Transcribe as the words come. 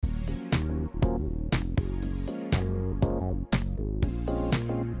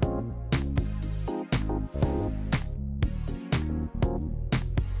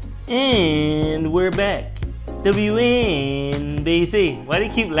And we're back. WNBC. Why do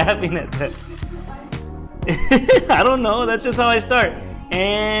you keep laughing at that? I don't know. That's just how I start.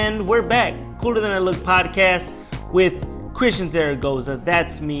 And we're back. Cooler Than I Look podcast with Christian Zaragoza.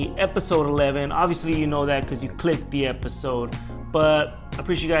 That's me. Episode 11. Obviously, you know that because you clicked the episode. But I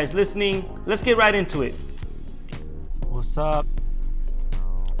appreciate you guys listening. Let's get right into it. What's up?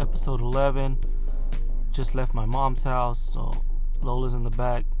 Episode 11. Just left my mom's house. So Lola's in the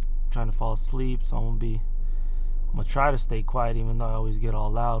back trying to fall asleep. So I'm going to try to stay quiet, even though I always get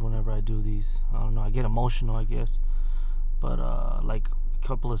all loud whenever I do these. I don't know. I get emotional, I guess. But like a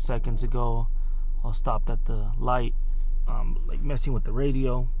couple of seconds ago, I was stopped at the light, like messing with the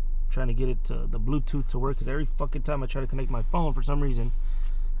radio, trying to get it to the Bluetooth to work. Because every fucking time I try to connect my phone, for some reason,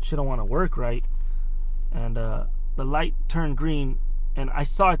 shit don't want to work right. And the light turned green, and I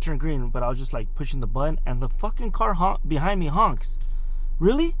saw it turn green, but I was just like pushing the button, and the fucking car behind me honks.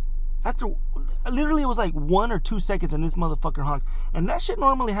 Really? Literally, it was like 1 or 2 seconds and this motherfucker honked. And that shit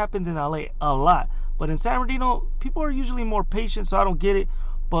normally happens in LA a lot. But in San Bernardino, people are usually more patient, so I don't get it.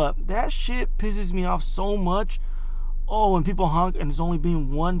 But that shit pisses me off so much. Oh, when people honk and it's only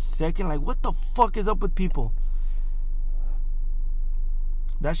been 1 second. Like, what the fuck is up with people?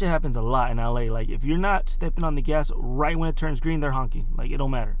 That shit happens a lot in LA. Like, if you're not stepping on the gas right when it turns green, they're honking. Like, it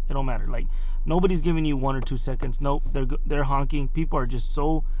don't matter. It don't matter. Like, nobody's giving you 1 or 2 seconds. Nope, they're honking. People are just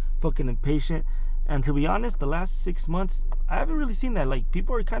so fucking impatient. And to be honest, the last 6 months I haven't really seen that. Like,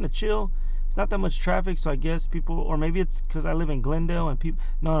 people are kind of chill. It's not that much traffic, so I guess people, or maybe it's because I live in Glendale and people,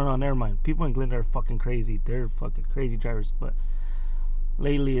 no, never mind. People in Glendale are fucking crazy. They're fucking crazy drivers. But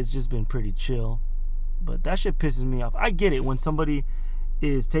lately it's just been pretty chill. But that shit pisses me off. I get it when somebody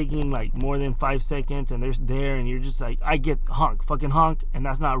is taking like more than 5 seconds and they're there and you're just like, I get fucking honk, and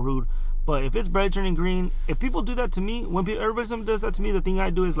that's not rude. But if it's bright turning green, if people do that to me, when everybody does that to me, the thing I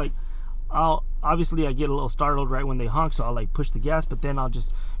do is like, I get a little startled right when they honk, so I'll like push the gas, but then I'll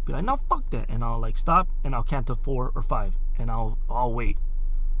just be like, no, fuck that, and I'll like stop and I'll count to 4 or 5 and I'll wait.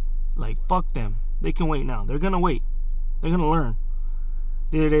 Like, fuck them. They can wait now. They're gonna wait. They're gonna learn.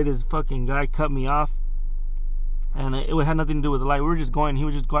 The other day, this fucking guy cut me off, and it had nothing to do with the light. We were just going. He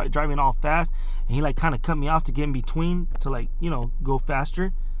was just driving all fast, and he like kind of cut me off to get in between to like, you know, go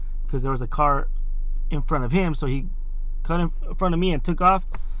faster. Because there was a car in front of him, so he cut in front of me and took off,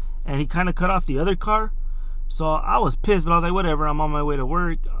 and he kind of cut off the other car. So I was pissed, but I was like, whatever, I'm on my way to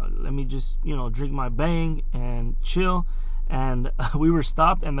work, let me just, you know, drink my bang and chill. And we were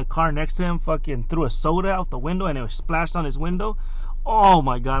stopped, and the car next to him fucking threw a soda out the window, and it was splashed on his window. Oh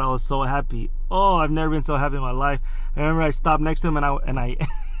my god, I was so happy. Oh, I've never been so happy in my life. I remember I stopped next to him, and I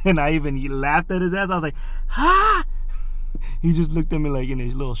even laughed at his ass. I was like, ha! He just looked at me like in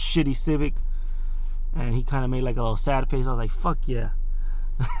his little shitty Civic, and he kind of made like a little sad face. I was like, fuck yeah.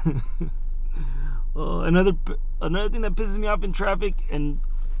 Another thing that pisses me off in traffic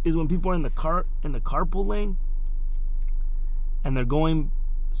is when people are in the carpool lane and they're going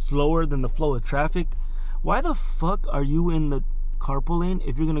slower than the flow of traffic. Why the fuck are you in the carpool lane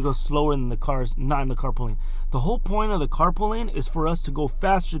if you're gonna go slower than the cars not in the carpool lane? The whole point of the carpool lane is for us to go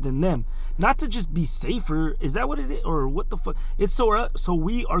faster than them, not to just be safer. Is that what it is, or what the fuck? It's so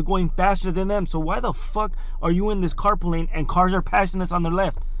we are going faster than them. So why the fuck are you in this carpool lane and cars are passing us on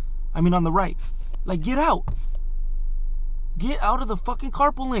the on the right? Like, get out of the fucking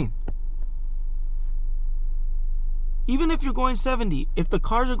carpool lane. Even if you're going 70, if the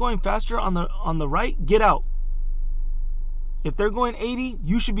cars are going faster on the right, get out. If they're going 80,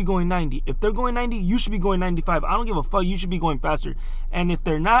 you should be going 90. If they're going 90, you should be going 95. I don't give a fuck. You should be going faster. And if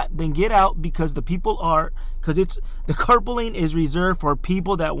they're not, then get out, because the carpool lane is reserved for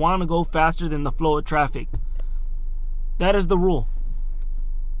people that want to go faster than the flow of traffic. That is the rule.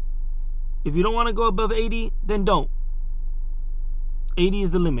 If you don't want to go above 80, then don't. 80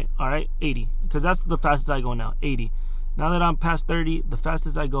 is the limit, all right? 80, because that's the fastest I go now, 80. Now that I'm past 30, the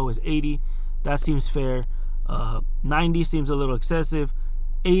fastest I go is 80. That seems fair. 90 seems a little excessive.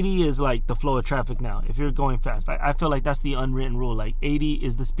 80 is like the flow of traffic now. If you're going fast, I feel like that's the unwritten rule. Like, 80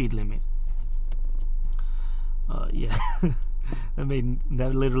 is the speed limit. Yeah,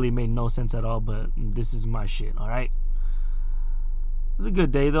 that literally made no sense at all. But this is my shit. All right. It was a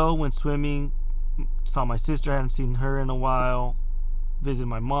good day though. Went swimming. Saw my sister. I hadn't seen her in a while. Visited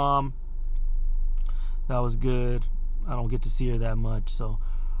my mom. That was good. I don't get to see her that much, so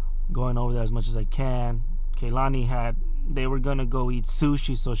going over there as much as I can. Kaylani they were gonna go eat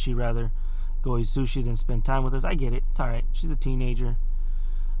sushi, so she'd rather go eat sushi than spend time with us. I get it. It's alright. She's a teenager.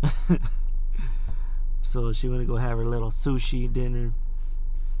 So she went to go have her little sushi dinner.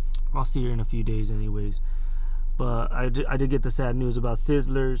 I'll see her in a few days anyways. But I did get the sad news about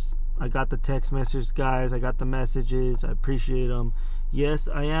Sizzlers. I got the text message, guys. I got the messages. I appreciate them. Yes,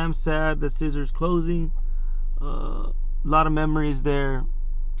 I am sad that Scissors closing. A lot of memories there.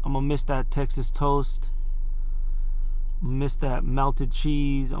 I'm gonna miss that Texas toast. I'm gonna miss that melted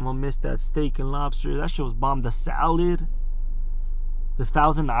cheese. I'm gonna miss that steak and lobster. That shit was bomb. The salad, the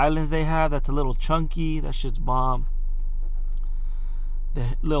Thousand Islands they have, that's a little chunky. That shit's bomb.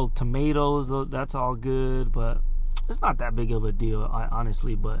 The little tomatoes, that's all good, but it's not that big of a deal,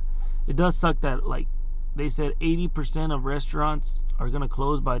 honestly. But it does suck that, like, they said 80% of restaurants are gonna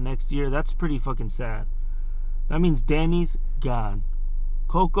close by next year. That's pretty fucking sad. That means Denny's gone,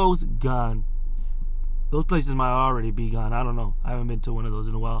 Coco's gone. Those places might already be gone. I don't know. I haven't been to one of those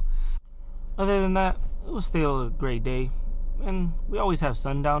in a while. Other than that, it was still a great day. And we always have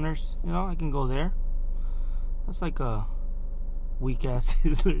Sundowners. You know, I can go there. That's like a weak-ass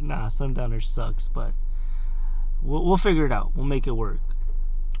Sizzler. Nah, Sundowners sucks, but we'll figure it out. We'll make it work.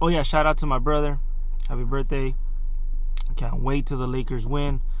 Oh, yeah, shout out to my brother. Happy birthday. I can't wait till the Lakers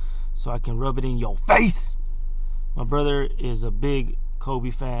win so I can rub it in your face. My brother is a big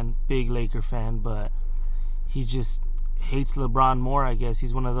Kobe fan, big Laker fan, but he just hates LeBron more, I guess.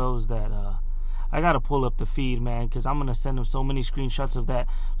 He's one of those that I got to pull up the feed, man, because I'm going to send him so many screenshots of that.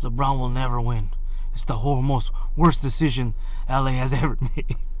 LeBron will never win. It's the most worst decision LA has ever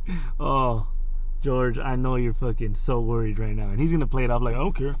made. Oh, George, I know you're fucking so worried right now. And he's going to play it off like, I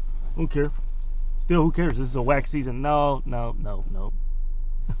don't care. I don't care. Still, who cares? This is a whack season. No. Nope.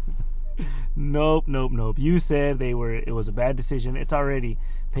 You said it was a bad decision. It's already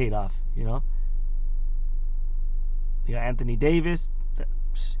paid off, you know? You got Anthony Davis.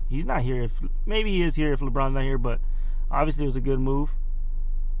 He's not here. Maybe he is here if LeBron's not here, but obviously it was a good move.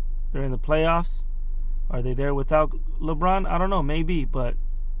 They're in the playoffs. Are they there without LeBron? I don't know. Maybe, but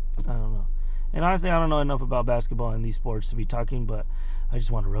I don't know. And honestly, I don't know enough about basketball and these sports to be talking, but I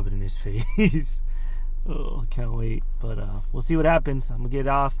just want to rub it in his face. Oh, can't wait. But we'll see what happens. I'm going to get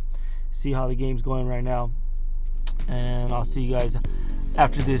off, see how the game's going right now, and I'll see you guys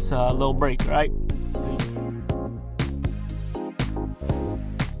after this little break, all right?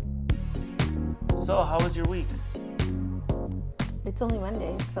 So, how was your week? It's only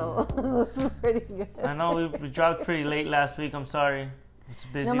Monday, so it was pretty good. I know we dropped pretty late last week. I'm sorry. It's a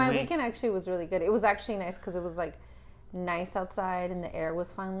busy week. No, my weekend actually was really good. It was actually nice because it was like nice outside and the air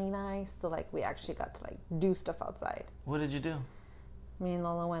was finally nice. So like we actually got to like do stuff outside. What did you do? Me and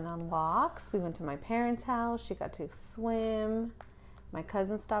Lola went on walks. We went to my parents' house. She got to swim. My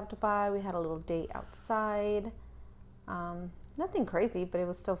cousin stopped by. We had a little date outside. Nothing crazy, but it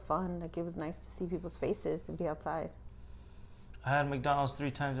was still fun. Like it was nice to see people's faces and be outside. I had McDonald's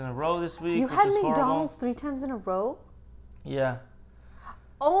 3 times in a row this week. You had horrible. McDonald's 3 times in a row? Yeah.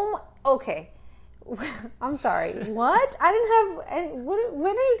 Oh, okay. I'm sorry. What? I didn't have any.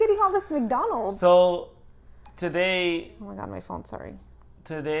 When are you getting all this McDonald's? So today. Oh my God, my phone. Sorry.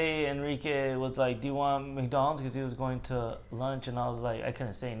 Today, Enrique was like, "Do you want McDonald's?" Because he was going to lunch, and I was like, I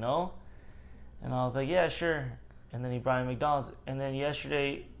couldn't say no, and I was like, "Yeah, sure." And then he brought me McDonald's, and then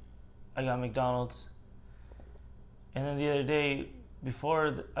yesterday, I got McDonald's, and then the other day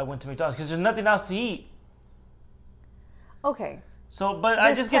before I went to McDonald's because there's nothing else to eat. Okay. So, but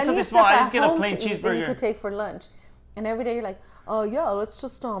I just get something small. I just get a plain cheeseburger that you could take for lunch, and every day you're like, "Oh yeah, let's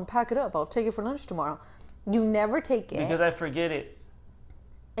just pack it up. I'll take it for lunch tomorrow." You never take it because I forget it.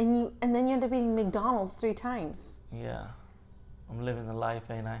 And then you end up eating McDonald's 3 times. Yeah, I'm living the life,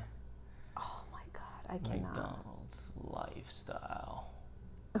 ain't I? Oh my God, I cannot. McDonald's lifestyle.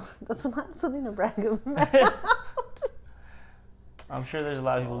 That's not something to brag about. I'm sure there's a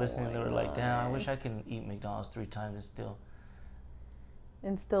lot of people listening that were like, "Damn, I wish I could eat McDonald's 3 times and still."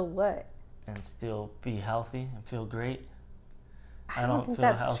 And still what? And still be healthy and feel great. I don't think feel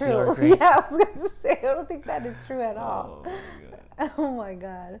that's healthy or true. great. Yeah, I was going to say, I don't think that is true at all. Oh my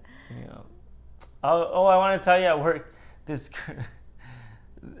God. Yeah. Oh, I want to tell you at work,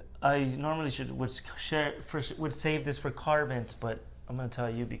 I normally would save this for car events, but I'm going to tell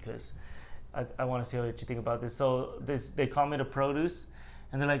you because I want to see what you think about this. So they call me to produce,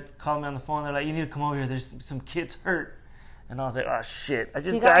 and they're like, calling me on the phone. They're like, "You need to come over here. There's some kids hurt." And I was like, "Oh shit! I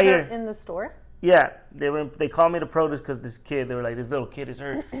just got here." In the store? Yeah, they called me to produce because this little kid is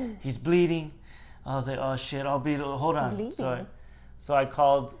hurt. He's bleeding. I was like, "Oh shit! Hold on." Bleeding. So I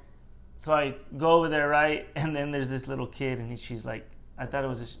called. So I go over there, right? And then there's this little kid, and she's like, I thought it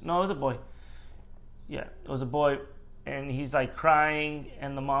was it was a boy. Yeah, it was a boy, and he's like crying,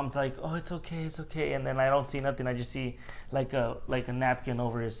 and the mom's like, "Oh, it's okay." And then I don't see nothing. I just see like a napkin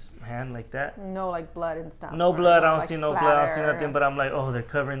over his hand like that. No, like blood and stuff. No blood. I don't see no blood. I don't see nothing. But I'm like, oh, they're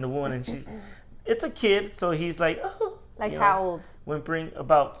covering the wound, and it's a kid, so he's like, oh, Like how old? Whimpering,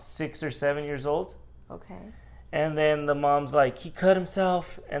 about 6 or 7 years old. Okay. And then the mom's like, he cut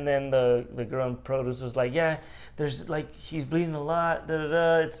himself. And then the girl in produce was like, yeah, there's like, he's bleeding a lot. Da, da,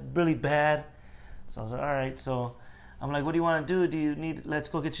 da. It's really bad. So I was like, all right. So I'm like, what do you want to do? Do you need, let's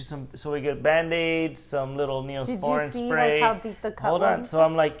go get you some. So we get Band-Aids, some little Neosporin Did you see spray. like how deep the cut Hold was? on. So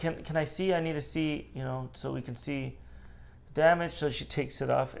I'm like, can I see? I need to see, so we can see the damage. So she takes it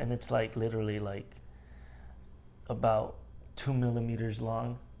off and it's like literally like about 2 millimeters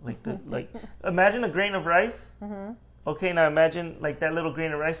long. Like imagine a grain of rice. Mm-hmm. Okay, now imagine like that little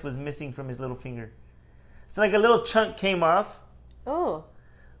grain of rice was missing from his little finger. So like a little chunk came off. Oh.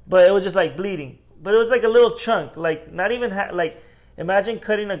 But it was just like bleeding. But it was like a little chunk, like not even like imagine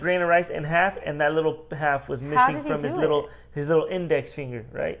cutting a grain of rice in half, and that little half was missing from his little index finger,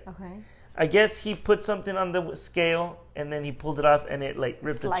 right? Okay. I guess he put something on the scale and then he pulled it off and it like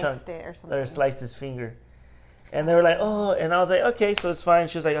ripped a chunk it or something. or sliced his finger. And they were like, oh, and I was like, okay, so it's fine.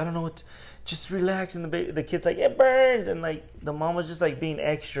 She was like, I don't know what, just relax. And the kid's like, it burns. And like the mom was just like being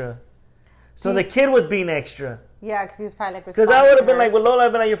extra. So the kid was being extra. Yeah, because he was probably like, because I would have been like, well, Lola,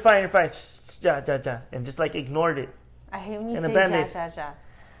 I'd been like, you're fine. Shh, ja, ja, ja. And just like ignored it. I hate when you and say ja, ja, ja.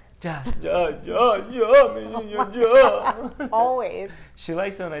 Ja, ja, ja, ja, ja. Always. She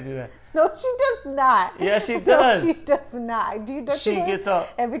likes it when I do that. No, she does not. Yeah, she does. No, she does not. She gets all...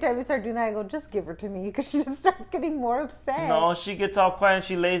 Every time we start doing that, I go, just give her to me, because she just starts getting more upset. No, she gets all quiet and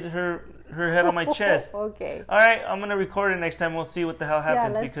she lays her head on my chest. Okay. All right, I'm going to record it next time. We'll see what the hell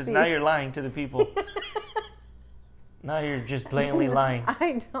happens, because now you're lying to the people. Now you're just blatantly lying.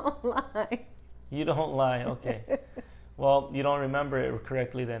 I don't lie. You don't lie. Okay. Well, you don't remember it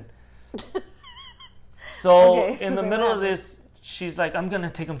correctly then. So in the middle of this, she's like, I'm going to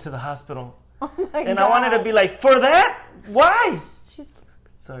take him to the hospital. Oh my and God. I wanted to be like, for that? Why?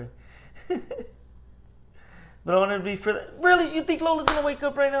 Sorry. But I wanted to be for that. Really? You think Lola's going to wake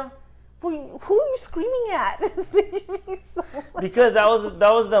up right now? Well, who are you screaming at? It's making me so because that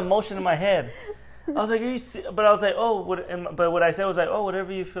was the emotion in my head. I was like, but I was like, oh, but what I said was like, oh,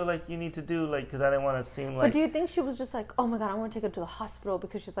 whatever you feel like you need to do, like, because I didn't want to seem like. But do you think she was just like, oh my God, I want to take her to the hospital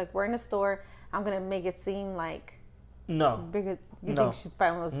because she's like, we're in a store, I'm gonna make it seem like. No. Bigger. You think she's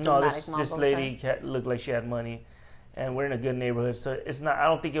probably one of those dramatic moms? This lady looked like she had money, and we're in a good neighborhood, so it's not. I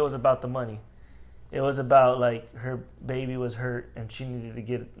don't think it was about the money. It was about like her baby was hurt and she needed to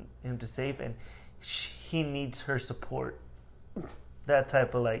get him to safe, and he needs her support. That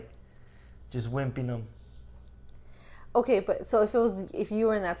type of like. Just wimping them. Okay, but so if you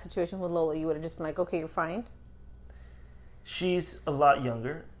were in that situation with Lola, you would have just been like, okay, you're fine. She's a lot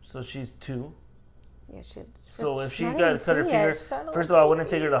younger, so she's 2. Yeah, so if she got to cut her finger, first of all, I wouldn't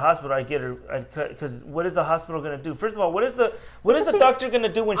take her to the hospital. I'd cut because what is the hospital going to do? First of all, what is the doctor going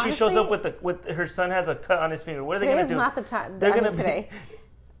to do when she shows up with her son has a cut on his finger? What are they going to do? Today is not the time. They're going to today.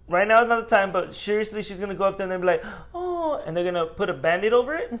 Right now is not the time, but seriously, she's going to go up there and they'll be like, oh, and they're going to put a Band-Aid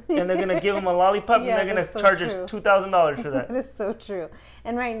over it, and they're going to give him a lollipop, and they're going to charge her $2,000 for that. That is so true.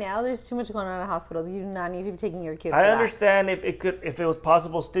 And right now, there's too much going on in hospitals. You do not need to be taking your kid for I that. understand if it was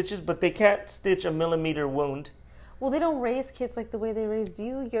possible stitches, but they can't stitch a millimeter wound. Well, they don't raise kids like the way they raised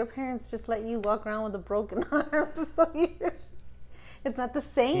you. Your parents just let you walk around with a broken arm, so it's not the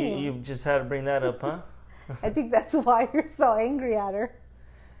same. You just had to bring that up, huh? I think that's why you're so angry at her.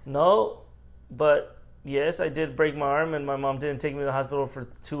 No, but yes, I did break my arm, and my mom didn't take me to the hospital for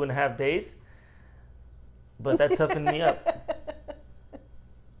 2.5 days. But that toughened me up.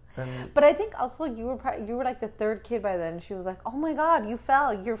 But I think also you were like the 3rd kid by then. She was like, "Oh my God, you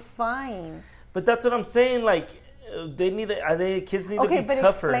fell. You're fine." But that's what I'm saying. Like, kids need to be tougher now. Okay, but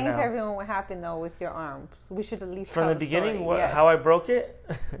explain to everyone what happened though with your arm. So we should at least from tell the beginning story. how I broke it.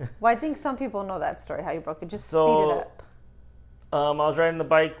 Well, I think some people know that story, how you broke it. Just speed it up. I was riding the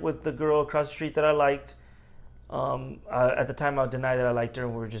bike with the girl across the street that I liked. At the time, I would deny that I liked her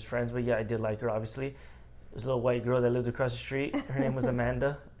and we were just friends. But yeah, I did like her, obviously. There was a little white girl that lived across the street. Her name was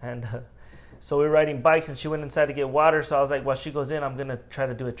Amanda. And so we were riding bikes and she went inside to get water. So I was like, while she goes in, I'm going to try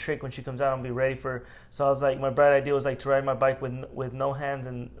to do a trick. When she comes out, I'll be ready for her. So I was like, my bright idea was like to ride my bike with no hands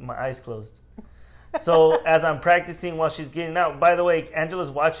and my eyes closed. So as I'm practicing while she's getting out, by the way, Angela's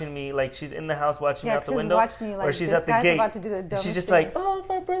watching me, like she's in the house watching me out the window, watching you, like, or she's at the gate. About to do the she's just thing. like, oh,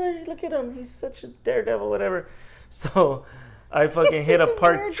 my brother, look at him, he's such a daredevil, whatever. So I fucking hit a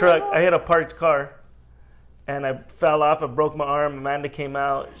parked truck. I hit a parked car, and I fell off. I broke my arm. Amanda came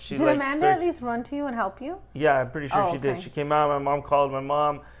out. Did Amanda at least run to you and help you? Yeah, I'm pretty sure she did. She came out. My mom called my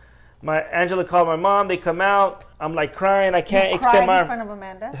mom. Angela called my mom. They come out. I'm like crying. I can't extend my arm. In front of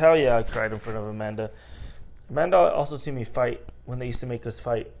Amanda? Hell yeah, I cried in front of Amanda. Amanda also seen me fight when they used to make us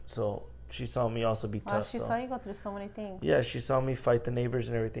fight. So she saw me also be Wow, tough. she so. saw you go through so many things. Yeah, she saw me fight the neighbors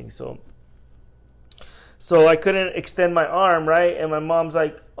and everything. So I couldn't extend my arm, right? And my mom's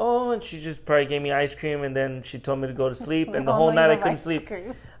like, oh, and she just probably gave me ice cream, and then she told me to go to sleep. And the whole night I couldn't sleep.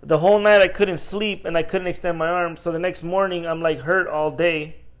 The whole night I couldn't sleep, and I couldn't extend my arm. So the next morning I'm like hurt all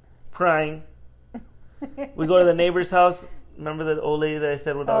day, crying. We go to the neighbor's house. Remember the old lady that I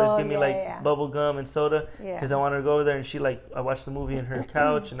said would always give me bubble gum and soda? Because I wanted to go over there, and I watched the movie in her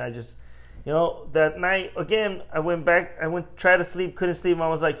couch, and I just, that night, again, I went back, tried to sleep, couldn't sleep. I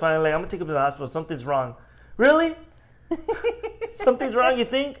was like, finally, I'm going to take him to the hospital. Something's wrong. Really? Something's wrong, you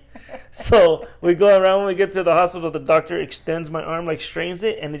think? So we go around, when we get to the hospital, the doctor extends my arm, like strains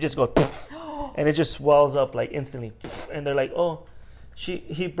it, and it just goes, and it just swells up like instantly. And they're like, oh,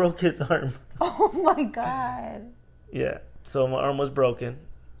 he broke his arm. Oh my God. Yeah. So my arm was broken.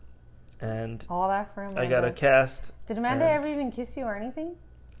 And all that for Amanda. I got a cast. Did Amanda ever even kiss you or anything?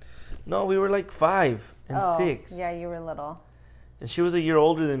 No, we were like 5 and 6. Yeah, you were little. And she was a year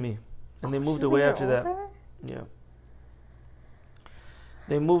older than me. And they moved away after that. Yeah.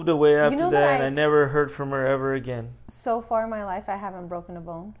 They moved away after that, and I never heard from her ever again. So far in my life, I haven't broken a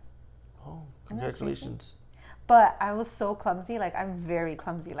bone. Oh, congratulations. But I was so clumsy. Like, I'm very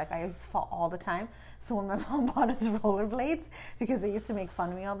clumsy. Like, I used to fall all the time. So when my mom bought us rollerblades, because they used to make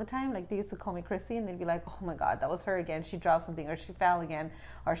fun of me all the time, like, they used to call me Chrissy, and they'd be like, oh my God, that was her again. She dropped something, or she fell again,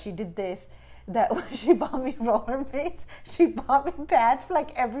 or she did this. That when she bought me rollerblades, she bought me pads for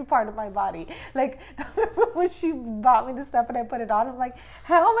like every part of my body. Like, I remember when she bought me the stuff and I put it on, I'm like,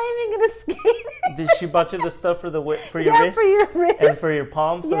 how am I even gonna skate? Did she bought you the stuff for your wrists? For your wrists and for your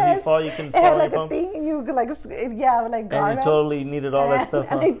palms? So if you fall, you can fall on your palm. Thing, and you could like, like. And you totally needed all that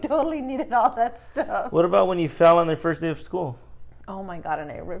stuff. And I totally needed all that stuff. What about when you fell on the first day of school? Oh my God!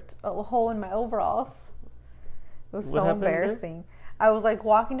 And I ripped a hole in my overalls. It was so embarrassing. I was like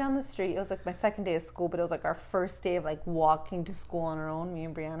walking down the street. It was like my second day of school, but it was like our first day of like walking to school on our own, me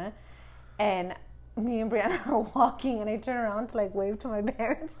and Brianna. And me and Brianna are walking, and I turn around to like wave to my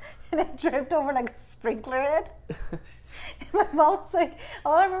parents, and I tripped over like a sprinkler head. And my mom was like,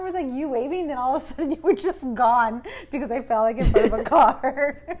 all I remember was like you waving, then all of a sudden you were just gone because I fell like in front of a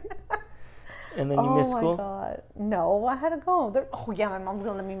car. And then you missed school? Oh my God. No, I had to go. My mom's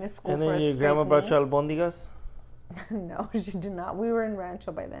going to let me miss school. And then your grandma brought you albondigas? No, she did not. We were in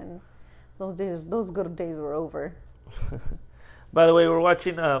Rancho by then. Those good days were over. By the way, we're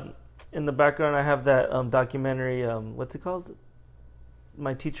watching, in the background, I have that documentary, what's it called?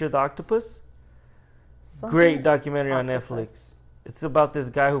 My Teacher, the Octopus? Great documentary on Netflix. It's about this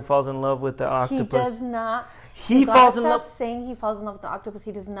guy who falls in love with the octopus. He does not. He falls in love. Stop saying he falls in love with the octopus.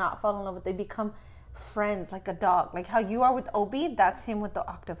 He does not fall in love with. They become friends, like a dog. Like how you are with Obi, that's him with the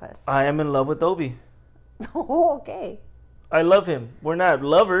octopus. I am in love with Obi. Oh, okay. I love him. We're not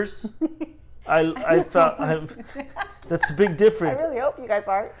lovers. I felt that's a big difference. I really hope you guys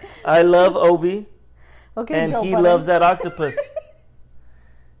are. I love Obi. Okay, and Joe he Budden loves that octopus.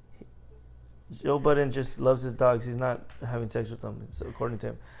 Joe Budden just loves his dogs. He's not having sex with them, according to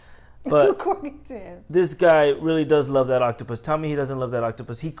him. But according to him, this guy really does love that octopus. Tell me he doesn't love that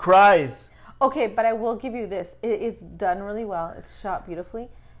octopus. He cries. Okay, but I will give you this. It is done really well. It's shot beautifully.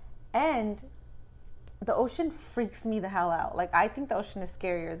 And the ocean freaks me the hell out. Like, I think the ocean is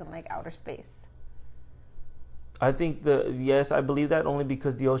scarier than, like, outer space. I think I believe that only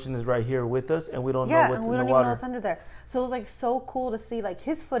because the ocean is right here with us and we don't know what's in the water. Yeah, and we don't even know what's under there. So it was, like, so cool to see, like,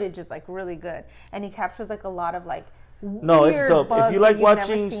 his footage is, like, really good. And he captures, like, a lot of, like, it's dope. If you like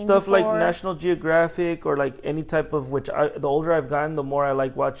watching stuff like National Geographic or, like, any type of, the older I've gotten, the more I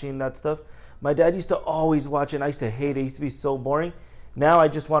like watching that stuff. My dad used to always watch it, and I used to hate it. It used to be so boring. Now I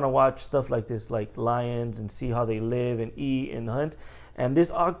just want to watch stuff like this, like lions, and see how they live and eat and hunt. And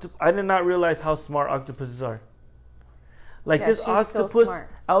this I did not realize how smart octopuses are. Like this octopus so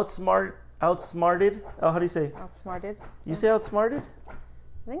outsmarted. Oh, how do you say? Outsmarted. You say outsmarted?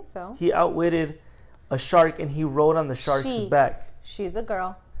 I think so. He outwitted a shark, and he rode on the shark's back. She's a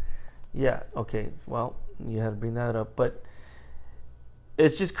girl. Yeah. Okay. Well, you had to bring that up, but.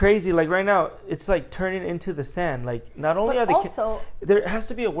 It's just crazy. Like right now, it's like turning into the sand. Like not only are they there has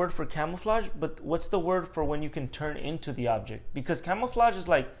to be a word for camouflage, but what's the word for when you can turn into the object? Because camouflage is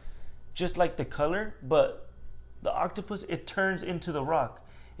like just like the color, but the octopus, it turns into the rock.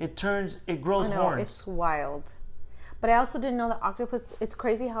 It grows horns. It's wild. But I also didn't know that octopus. It's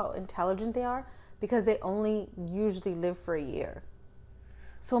crazy how intelligent they are because they only usually live for a year.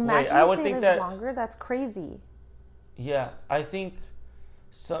 So imagine if they live longer. That's crazy. Yeah, I think.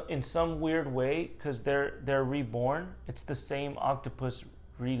 So in some weird way, because they're reborn, it's the same octopus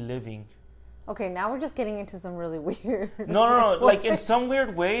reliving. Okay, now we're just getting into some really weird. No. Like in some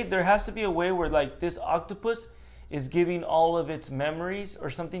weird way, there has to be a way where like this octopus is giving all of its memories or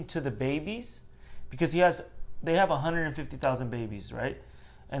something to the babies, because they have 150,000 babies, right?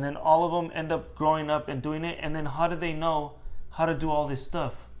 And then all of them end up growing up and doing it. And then how do they know how to do all this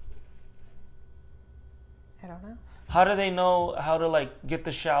stuff? I don't know. How do they know how to like get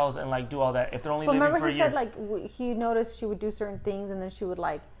the shells and like do all that if they're only living for a year? But remember he said like he noticed she would do certain things and then she would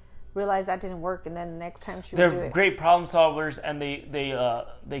like realize that didn't work, and then the next time she would do it. They're great problem solvers and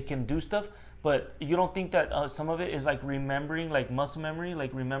they can do stuff. But you don't think that some of it is like remembering, like muscle memory, like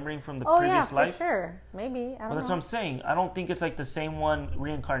remembering from the previous life? Oh yeah, for sure. Maybe. I don't know. That's what I'm saying. I don't think it's like the same one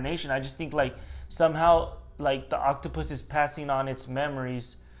reincarnation. I just think like somehow like the octopus is passing on its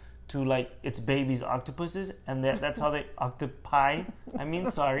memories to like its babies octopuses, and that's how they octopi. I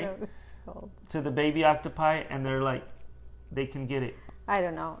mean, sorry, to the baby octopi, and they're like they can get it. I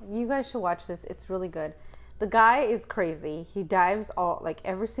don't know. You guys should watch this. It's really good. The guy is crazy. He dives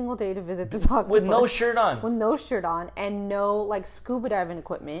every single day to visit this octopus. With no shirt on. With no shirt on and no like scuba diving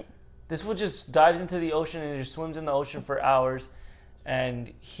equipment. This fool just dives into the ocean and just swims in the ocean for hours.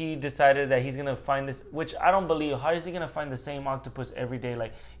 And he decided that he's going to find this, which I don't believe. How is he going to find the same octopus every day?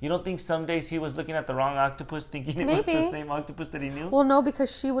 Like, you don't think some days he was looking at the wrong octopus thinking it was the same octopus that he knew? Well, no, because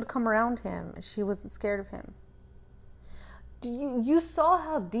she would come around him. She wasn't scared of him. You saw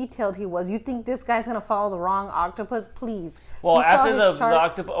how detailed he was. You think this guy's going to follow the wrong octopus? Please. Well, after the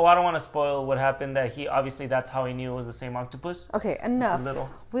octopus... Oh, I don't want to spoil what happened. That he... Obviously, that's how he knew it was the same octopus. Okay, enough.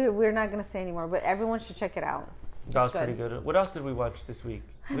 We're not going to say anymore, but everyone should check it out. That was pretty good. What else did we watch this week?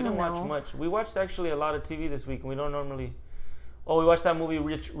 We didn't watch much. We watched actually a lot of TV this week, and we don't normally... Oh, we watched that movie,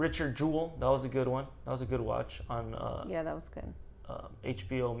 Richard Jewell. That was a good one. That was a good watch on... yeah, that was good.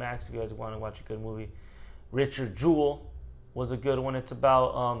 HBO Max, if you guys want to watch a good movie. Richard Jewell was a good one. It's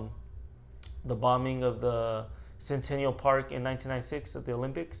about the bombing of the Centennial Park in 1996 at the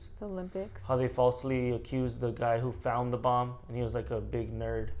Olympics. The Olympics. How they falsely accused the guy who found the bomb, and he was like a big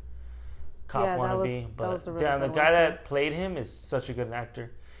nerd cop wannabe. That was a really damn, good the guy one that played him is such a good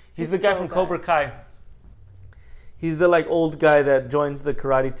actor. He's the guy from Cobra Kai. He's the like old guy that joins the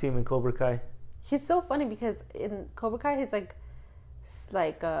karate team in Cobra Kai. He's so funny because in Cobra Kai he's like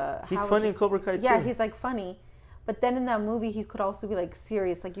he's funny in Cobra Kai too. Yeah, he's like funny. But then in that movie, he could also be like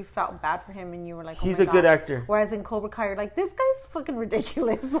serious. Like you felt bad for him, and you were like, "He's a good actor." Whereas in Cobra Kai, you're like, "This guy's fucking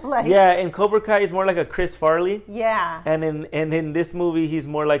ridiculous." Like, yeah, in Cobra Kai, he's more like a Chris Farley. Yeah. And in this movie, he's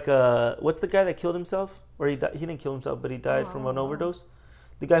more like a what's the guy that killed himself? Or he didn't kill himself, but he died from an overdose.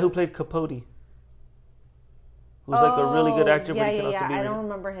 The guy who played Capote, who's like a really good actor, but he can also be. I don't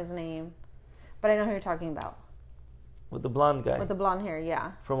remember his name, but I know who you're talking about. With the blonde guy. With the blonde hair,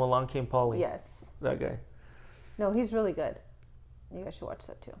 yeah. From Along Came Polly. Yes. That guy. No, he's really good. You guys should watch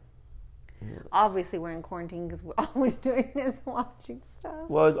that too. Yeah. Obviously, we're in quarantine because all we're doing is watching stuff.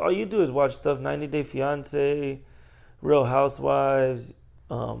 Well, all you do is watch stuff. 90 Day Fiancé, Real Housewives,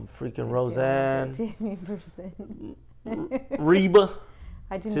 freaking Roseanne. Reba.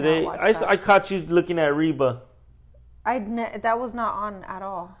 I did Today, not watch that. I caught you looking at Reba. That was not on at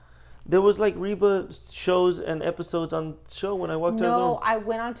all. There was like Reba shows and episodes on the show when I walked to her room. No, I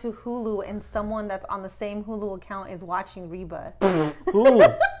went onto Hulu and someone that's on the same Hulu account is watching Reba. Who?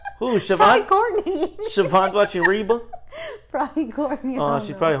 Siobhan? Probably Courtney. Siobhan's watching Reba? Probably Courtney. Oh,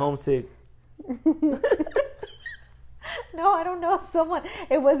 she's probably homesick. No, I don't know. Someone.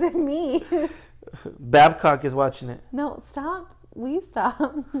 It wasn't me. Babcock is watching it. No, stop. Will you stop?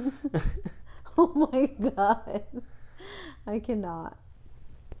 Oh my God. I cannot.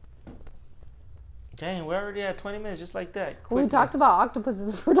 Dang, we're already at 20 minutes just like that. We talked about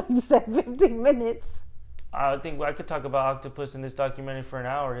octopuses for like 15 minutes. I think I could talk about octopus in this documentary for an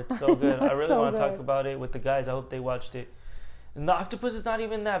hour. It's so good. I really want to talk about it with the guys. I hope they watched it. And the octopus is not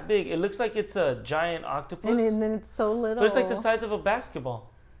even that big. It looks like it's a giant octopus. And then it's so little. But it's like the size of a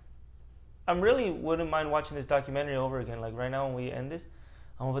basketball. I really wouldn't mind watching this documentary over again. Like right now when we end this,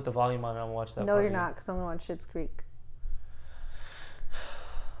 I'm going to put the volume on and I'm going to watch that. No, you're not, because I'm going to watch Schitt's Creek.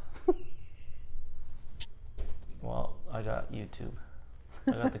 Well, I got YouTube.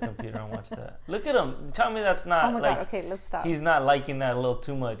 I got the computer and watch that. Look at him. Tell me that's not. Oh my God. Okay, let's stop. He's not liking that a little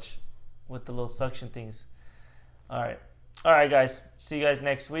too much with the little suction things. All right, guys. See you guys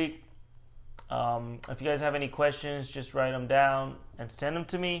next week. If you guys have any questions, just write them down and send them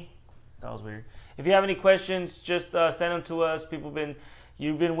to me. That was weird. If you have any questions, just send them to us.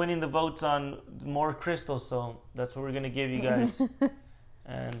 You've been winning the votes on more crystals, so that's what we're gonna give you guys.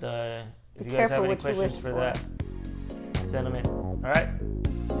 And if you guys have any questions for that, send them in. All right.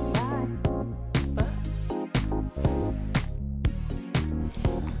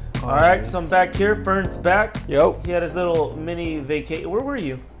 Bye. All right, so I'm back here. Fern's back. Yo. He had his little mini vacation. Where were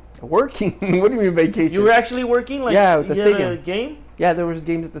you? Working? What do you mean vacation? You were actually working? Like, yeah, at the you had stadium. a game? Yeah, there was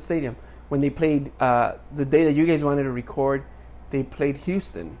games at the stadium. When they played, the day that you guys wanted to record, they played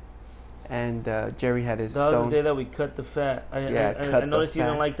Houston. And Jerry had his That was stone. the day that we cut the fat. I noticed you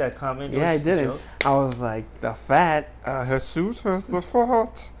didn't like that comment. Yeah, I didn't. I was like, the fat. Jesus has the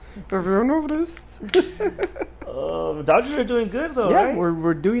fat. Have you noticed? Dodgers are doing good though, Yeah, right?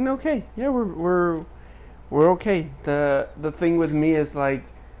 we're doing okay. Yeah, we're okay. The thing with me is like,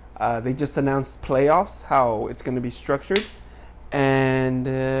 they just announced playoffs, how it's going to be structured,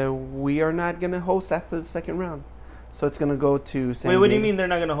 and we are not going to host after the second round. So it's going to go to San Wait, what do you Diego. mean they're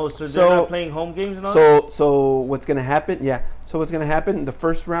not going to host? So they're not playing home games and all? So what's going to happen? Yeah. So what's going to happen? The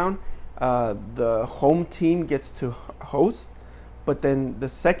first round, the home team gets to host, but then the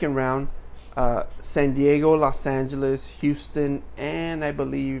second round, San Diego, Los Angeles, Houston, and I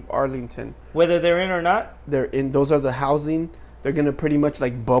believe Arlington. Whether they're in or not? They're in. Those are the housing. They're going to pretty much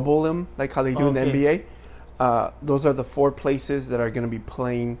like bubble them, like how they do in the NBA. Those are the 4 places that are going to be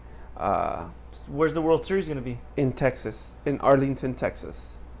playing. Where's the World Series going to be? In Texas, in Arlington,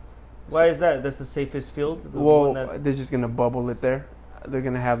 Texas. Why is that? That's the safest field? They're just going to bubble it there. They're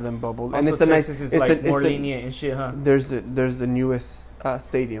going to have them bubbled. And it's Texas is like more lenient and shit, huh? There's the newest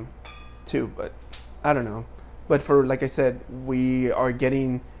stadium, too, but I don't know. But for, like I said, we are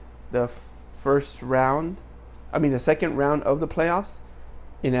getting the second round of the playoffs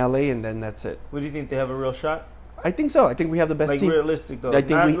in LA, and then that's it. What do you think? They have a real shot? I think so. I think we have the best team. Like realistic though. I think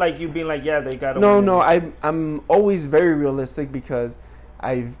Not like you being like, yeah, they got to win. No. I'm always very realistic because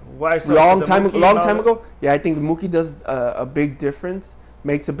Why so? long time ago. Yeah, I think Mookie does a big difference.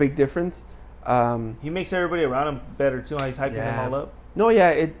 Makes a big difference. He makes everybody around him better too. How he's hyping them all up. No,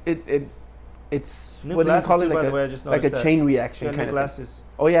 yeah, it's new what do you call it? Too, by the way, I just like a chain reaction kind of glasses. Thing.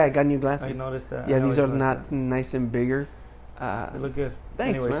 Oh yeah, I got new glasses. I noticed that. Yeah, these are not nice and bigger. They look good.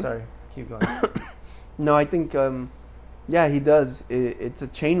 Thanks, anyway, man. sorry. Keep going. No, I think yeah, he does. It's a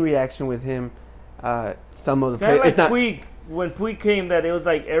chain reaction with him. Some of it's the kind of players. like Puig. When Puig came, that it was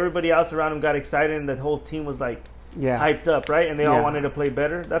like everybody else around him got excited, and the whole team was like hyped up, right? And they all wanted to play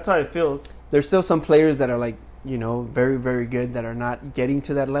better. That's how it feels. There's still some players that are like, very, very good that are not getting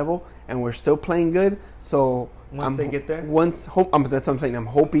to that level, and we're still playing good. So once they get there, that's what I'm saying. I'm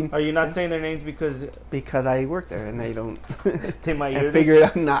hoping. Are you not saying their names because I work there and they don't? They might hear figure it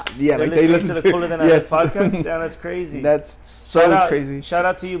out. Not like they listen to the Cooler Than Yes podcast. Damn, that's crazy. That's so crazy. Shout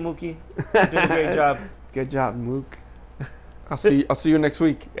out to you, Mookie. You're doing a great job. Good job, Mook. I'll see you next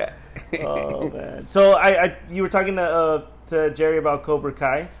week. Oh man. So you were talking to Jerry about Cobra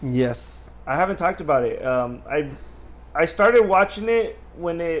Kai. Yes. I haven't talked about it. I started watching it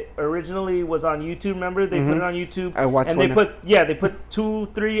when it originally was on YouTube. Remember, they put it on YouTube. I watched, and they put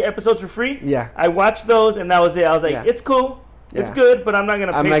 2-3 episodes for free. Yeah, I watched those, and that was it. I was like, it's cool, it's good, but I'm not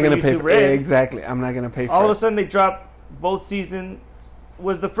gonna pay for YouTube Red. Exactly, I'm not gonna pay for. All of a sudden, they dropped both seasons.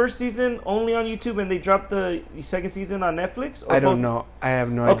 Was the first season only on YouTube, and they dropped the second season on Netflix? I don't know. I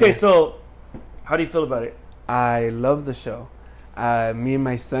have no idea. Okay, so how do you feel about it? I love the show. Me and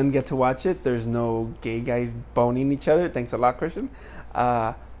my son get to watch it. There's no gay guys boning each other. Thanks a lot, Christian.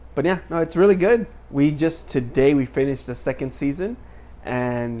 But yeah, no, it's really good. Today we finished the second season,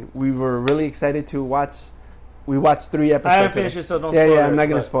 and we were really excited to watch. We watched 3 episodes. I haven't finished it, so don't spoil it. Yeah, I'm not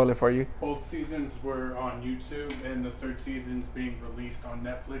going to spoil it for you. Both seasons were on YouTube, and the third season's being released on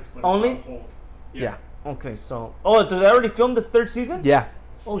Netflix, but only? It's on hold. Yeah. Okay, so... Oh, did they already film the third season? Yeah.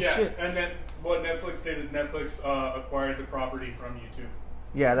 Oh, shit. And then what Netflix did is Netflix acquired the property from YouTube.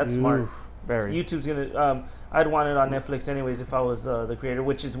 Yeah, that's smart. Very. YouTube's going to... I'd want it on Netflix anyways if I was the creator,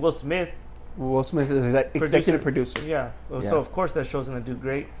 which is Will Smith. Will Smith is the executive producer. Yeah. So, of course, that show's going to do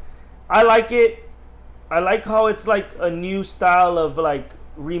great. I like it. I like how it's like a new style of like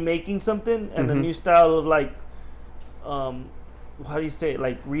remaking something and a new style of like, how do you say it?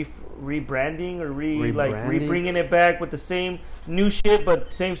 Like rebranding or bringing it back with the same new shit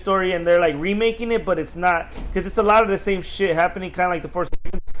but same story, and they're like remaking it, but it's not, because it's a lot of the same shit happening, kind of like the Force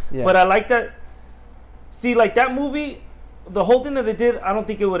Awakens. Yeah. But I like that. See, like that movie, the whole thing that they did, I don't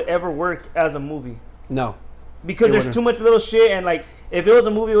think it would ever work as a movie. No. Because there's too much little shit, and like if it was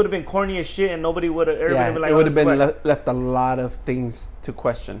a movie, it would have been corny as shit, and nobody would have. Yeah, like, it would have been left a lot of things to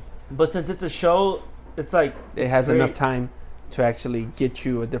question. But since it's a show, it's like it has enough time to actually get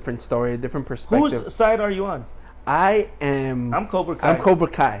you a different story, a different perspective. Whose side are you on? I'm Cobra Kai. I'm Cobra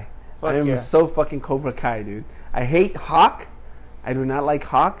Kai. Fuck I am so fucking Cobra Kai, dude. I hate Hawk. I do not like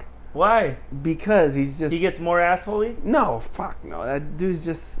Hawk. Why? Because he gets more assholey? No, fuck no. That dude's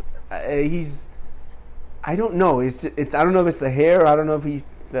just he's. I don't know. It's I don't know if it's the hair. I don't know if he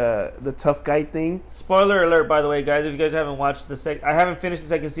the tough guy thing. Spoiler alert, by the way, guys. If you guys haven't watched I haven't finished the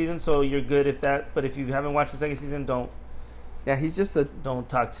second season, so you're good if that. But if you haven't watched the second season, don't He's just don't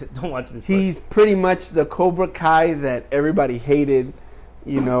watch this. He's pretty much the Cobra Kai that everybody hated,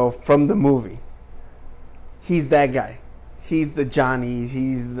 from the movie. He's that guy. He's the Johnny.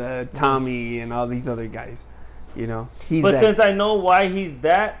 He's the Tommy, and all these other guys. He's. But since I know why he's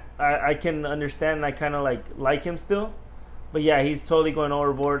that, I can understand. And I kind of like him still. But yeah, he's totally going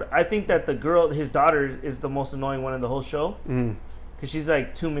overboard. I think that the girl, his daughter, is the most annoying one in the whole show. Because she's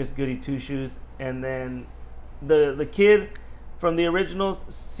like too Miss Goody Two Shoes. And then the kid from the original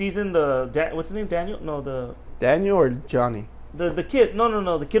season, what's his name? Daniel? No, Daniel or Johnny? The kid.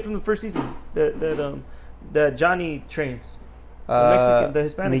 No. The kid from the first season. That Johnny trains. The Mexican, the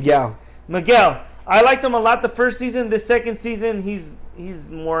Hispanic Miguel. I liked him a lot the first season. This second season, he's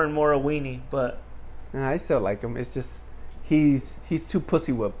more and more a weenie. But I still like him. It's just he's too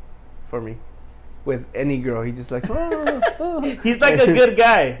pussy whoop for me. With any girl, he's just like he's like a good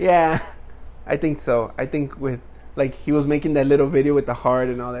guy. Yeah, I think so. I think with he was making that little video with the heart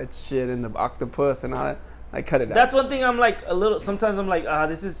and all that shit and the octopus and all that. I cut it out. That's one thing I'm like a little. Sometimes I'm like,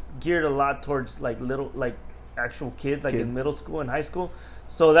 this is geared a lot towards little actual kids, in middle school and high school.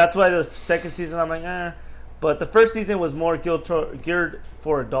 So that's why the second season I'm like, But the first season was more geared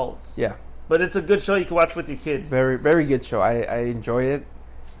for adults. Yeah. But it's a good show you can watch with your kids. Very, very good show. I enjoy it.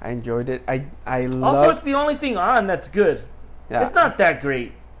 I enjoyed it. I love. Also, it's the only thing on that's good. Yeah. It's not that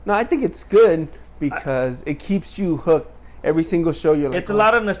great. No, I think it's good because it keeps you hooked. Every single show you're like, it's a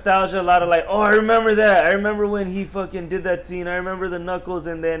lot of nostalgia, a lot of I remember that. I remember when he fucking did that scene. I remember the Knuckles,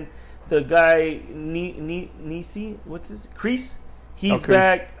 and then the guy Nisi, what's his Kreese? He's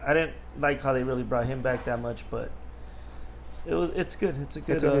back. I didn't like how they really brought him back that much, but it's good. It's a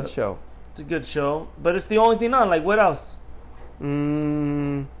good show. It's a good show, but it's the only thing on. What else?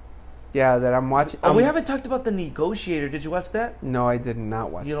 Yeah, that I'm watching. We haven't talked about The Negotiator. Did you watch that? No, I did not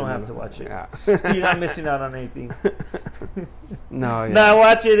watch it. You don't have to watch it. Yeah. You're not missing out on anything. No, yeah. Now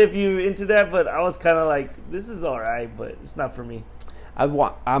watch it if you're into that, but I was kind of like, this is all right, but it's not for me.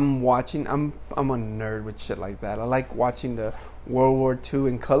 I'm watching. I'm a nerd with shit like that. I like watching the World War II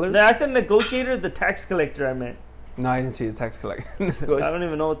in color. No, I said Negotiator, the tax collector. I meant. No, I didn't see the tax collector. I don't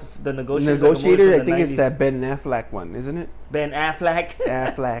even know what the Negotiator. Negotiator, I think it's that Ben Affleck one, isn't it? Ben Affleck.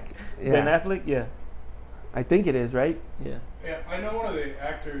 Affleck. Yeah. Ben Affleck, yeah. I think it is, right? Yeah. Yeah, I know one of the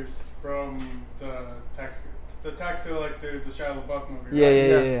actors from the tax collector, the Shia LaBeouf movie.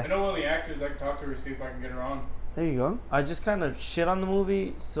 Yeah. I know one of the actors. I can talk to her, see if I can get her on. There you go. I just kind of shit on the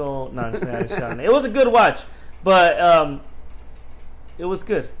movie, so no, I'm saying I shit on it. It was a good watch, but it was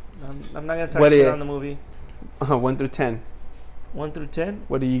good. I'm not gonna talk shit on the movie. 1 through 10. 1 through 10.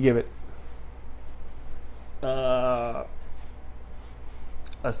 What do you give it? A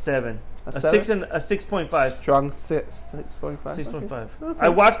 7. A 6 and a 6.5. Strong 6.5. 6.5. Okay. I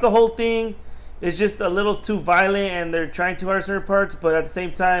watched the whole thing. It's just a little too violent, and they're trying too hard at certain parts, but at the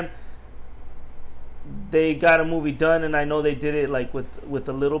same time, they got a movie done, and I know they did it with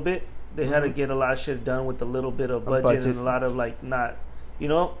a little bit. They had to get a lot of shit done with a little bit of budget. And a lot of not,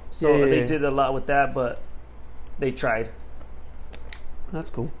 So they did a lot with that, but they tried. That's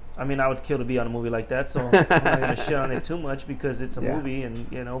cool. I mean, I would kill to be on a movie like that, so I'm not gonna shit on it too much because it's a movie, and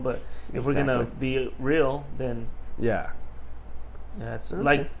but if we're gonna be real, then yeah, it's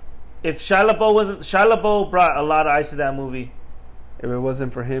if Shia LaBeouf brought a lot of eyes to that movie. If it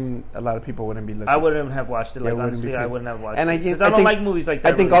wasn't for him, a lot of people wouldn't be looking. I wouldn't have watched it. Honestly, I wouldn't have watched it. Because I don't like movies like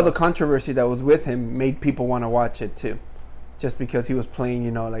that. I think all the controversy that was with him made people want to watch it too, just because he was playing,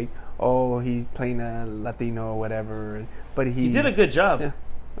 he's playing a Latino or whatever. But he did a good job. Yeah.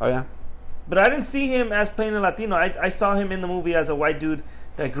 Oh yeah. But I didn't see him as playing a Latino. I saw him in the movie as a white dude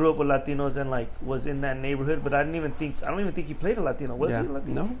that grew up with Latinos and was in that neighborhood. But I don't even think he played a Latino. Was he a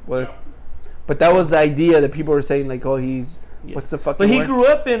Latino? No. Well, but that was the idea that people were saying he's. Yeah. What's the fucking But he word? grew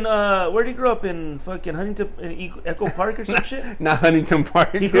up in where did he grow up in? Fucking Huntington, in Echo Park or some shit. Not Huntington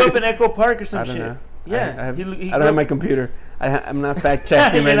Park. He grew up in Echo Park or some shit. Know. Yeah, I don't have my computer. I'm not fact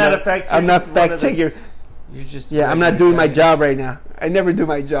checking. You're not a fact checker. I'm not fact checking. You're just I'm not doing my job right now. I never do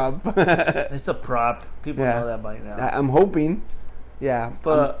my job. It's a prop. People know that by now. I'm hoping. Yeah,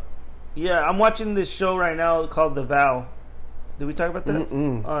 but I'm watching this show right now called The Vow. Did we talk about that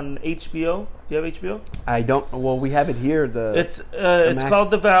on HBO? Do you have HBO? I don't. Well, we have it here. It's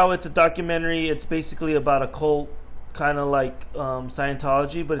called The Vow. It's a documentary. It's basically about a cult, kind of like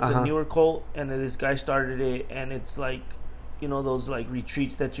Scientology, but it's a newer cult. And this guy started it, and it's you know, those like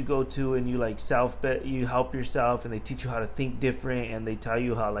retreats that you go to and you like you help yourself, and they teach you how to think different, and they tell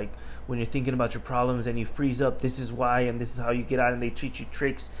you how like when you're thinking about your problems and you freeze up, this is why and this is how you get out, and they teach you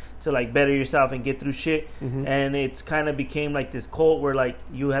tricks to like better yourself and get through shit. And it's kind of became like this cult where like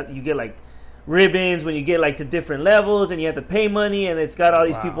you get like ribbons when you get like to different levels, and you have to pay money, and it's got all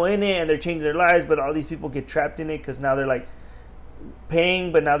these people in it, and they're changing their lives, but all these people get trapped in it because now they're like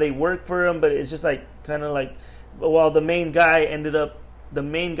paying, but now they work for them. But it's just like kind of like, well, the main guy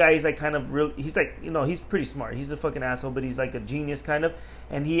is like kind of real, he's like, you know, he's pretty smart, he's a fucking asshole, but he's like a genius kind of,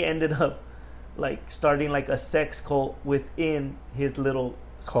 and he ended up like starting like a sex cult within his little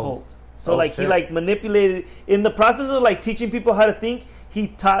cult. So like shit. He like manipulated in the process of like teaching people how to think. He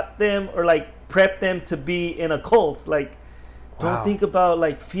taught them or like prepped them to be in a cult. Like, don't think about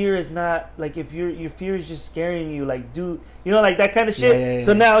like fear is not like, if your fear is just scaring you, like do, you know, like that kind of shit. Yeah.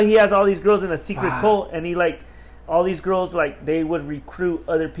 So now he has all these girls in a secret cult, and he like all these girls like they would recruit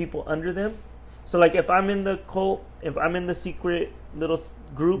other people under them. So like if I'm in the cult, if I'm in the secret little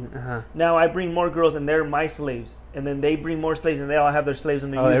group, now I bring more girls and they're my slaves, and then they bring more slaves and they all have their slaves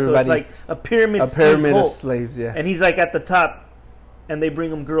under you. So it's like a pyramid of slaves, yeah. And he's like at the top, and they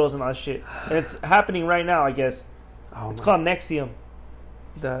bring him girls and all that shit, and it's happening right now, I guess. It's called NXIVM.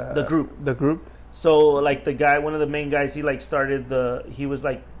 The group. So like the guy, one of the main guys, he like started he was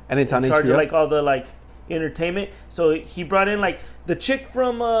like and it's in on charge HBO? of like all the like entertainment. So he brought in like the chick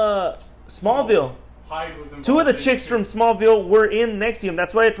from Smallville. Two of the chicks from Smallville were in NXIVM.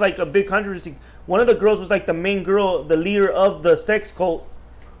 That's why it's like a big controversy. One of the girls was like the main girl, the leader of the sex cult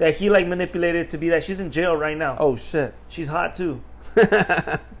that he like manipulated to be that. She's in jail right now. Oh shit. She's hot too.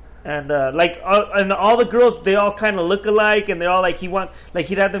 And and all the girls, they all kind of look alike, and they're all like,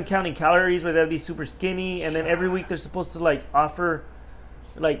 he'd have them counting calories where they'd be super skinny, and then every week they're supposed to like offer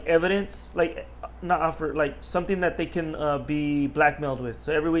like evidence, like not offer, like something that they can be blackmailed with.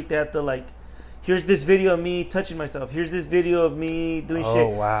 So every week they have to like, here's this video of me touching myself, here's this video of me doing shit.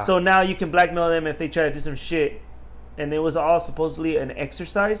 Wow. So now you can blackmail them if they try to do some shit. And it was all supposedly an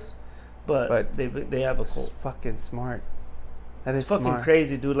exercise, but they have a cult. It's fucking smart. That is fucking smart.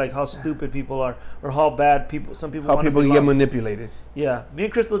 crazy, dude. Like how stupid people are, or how bad some people. How people get manipulated. Yeah, me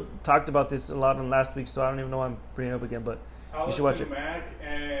and Crystal talked about this a lot on last week, so I don't even know why I'm bringing it up again. But you should watch it.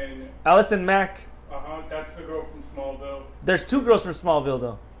 Allison Mack. That's the girl from Smallville. There's two girls from Smallville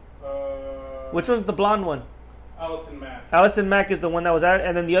though. Which one's the blonde one? Allison Mack. Allison Mack is the one that was at it,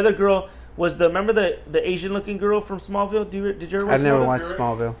 and then the other girl was remember the Asian looking girl from Smallville? Did you ever watch Smallville? I never watched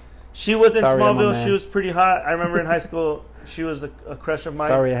Smallville. She was in Smallville. She was pretty hot. I remember in high school. She was a crush of mine.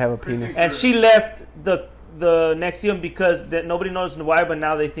 Sorry, I have a penis. And she left the NXIVM because nobody knows why, but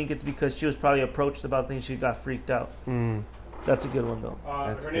now they think it's because she was probably approached about things. She got freaked out. That's a good one, though.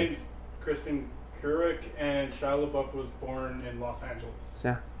 Her name's Kristen Couric, and Shia LaBeouf was born in Los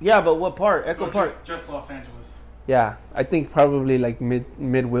Angeles. Yeah, but what part? Echo Park? Just Los Angeles. Yeah, I think probably like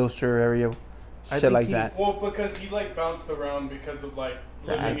mid Wilshire area, shit like that. Well, because he like bounced around because of like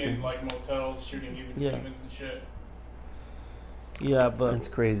living in like motels, shooting even Stevens and shit. Yeah, but it's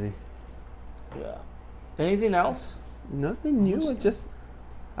crazy. Yeah. Anything else? Nothing new. It's just,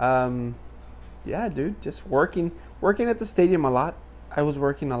 yeah, dude. Just working at the stadium a lot. I was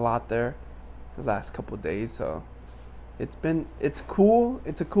working a lot there the last couple of days, so it's cool.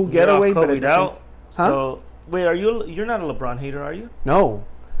 It's a cool getaway. But it's out. So wait, you're not a LeBron hater, are you? No.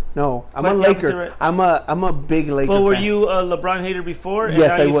 I'm a Laker. Right? I'm a big Laker. But were fan. you a LeBron hater before? And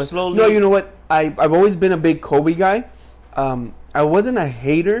yes, now I was. Slowly... No, you know what? I've always been a big Kobe guy. I wasn't a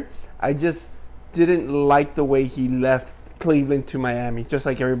hater. I just didn't like the way he left Cleveland to Miami, just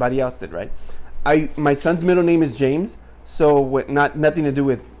like everybody else did, right? My son's middle name is James, so nothing to do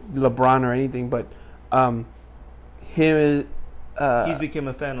with LeBron or anything, but him. He's became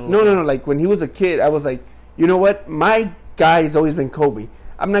a fan of LeBron. No. Like when he was a kid, I was like, you know what? My guy has always been Kobe.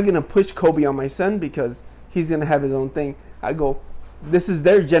 I'm not gonna push Kobe on my son because he's gonna have his own thing. I go, this is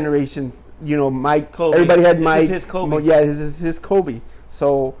their generation. You know, my Kobe. Everybody had this is his Kobe. Yeah, this is his Kobe.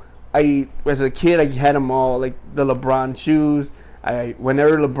 So as a kid, I had them all, like the LeBron shoes.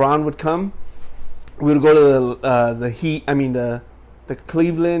 Whenever LeBron would come, we would go to the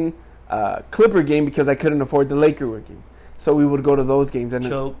Cleveland Clipper game because I couldn't afford the Laker game. So we would go to those games.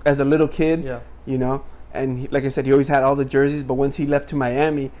 And as a little kid, you know, and like I said, he always had all the jerseys. But once he left to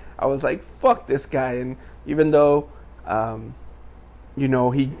Miami, I was like, fuck this guy. And even though, you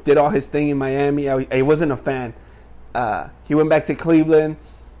know, he did all his thing in Miami, I wasn't a fan. He went back to Cleveland.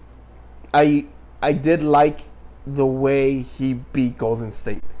 I did like the way he beat Golden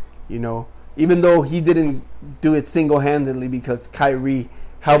State, you know, even though he didn't do it single-handedly because Kyrie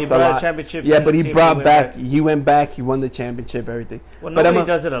helped he a brought lot. a championship. Yeah, to but the he team brought and back. went He went back. He won the championship. Everything. Well, But nobody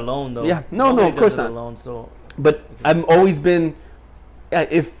does it alone, though. Yeah, no, Nobody of course does it not. alone, so But I've always been.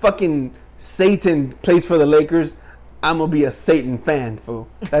 If fucking Satan plays for the Lakers, I'm gonna be a Satan fan, fool.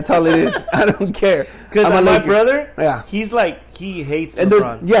 That's all it is. I don't care. because I'm a my Laker. brother, Yeah. he's like he hates And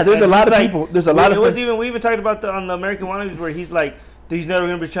LeBron. there's a And lot he's of like- people. There's a lot it of. was even we even talked about on the American Wannabes where he's like he's never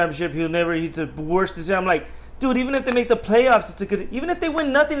gonna be championship. He's the worst decision. I'm like, dude, even if they make the playoffs, it's a good. Even if they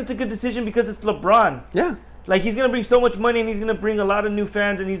win nothing, it's a good decision because it's LeBron. Yeah. Like he's gonna bring so much money and he's gonna bring a lot of new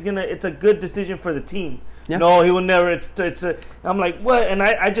fans and it's a good decision for the team. Yeah. No, he will never. I'm like what? And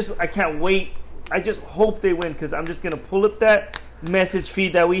I can't wait. I just hope they win because I'm just gonna pull up that message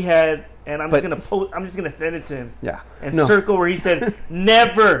feed that we had and I'm just gonna send it to him Yeah. and No. circle where he said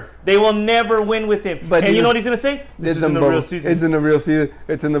never. They will never win with him. But and you you know know- what he's gonna say? This It's isn't in a the real bubble. season. It's in the real season.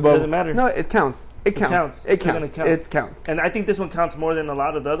 It's in the bubble. Doesn't matter. No, it counts. It counts. It It's still counts. gonna count. It counts. And I think this one counts more than a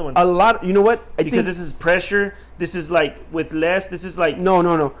lot of the other ones A lot. You know what? I because think, this is pressure. This is like with less. This is like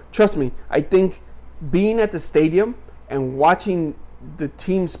No. Trust me. I think being at the stadium and watching the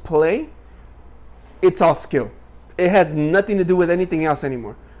teams play, it's all skill. It has nothing to do with anything else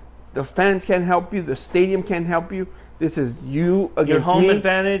anymore. The fans can't help you. The stadium can't help you. This is you against your home me.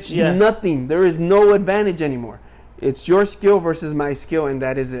 advantage. Yeah. Nothing. There is no advantage anymore. It's your skill versus my skill, and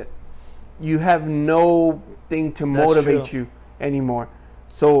that is it. You have no thing to motivate true. you anymore.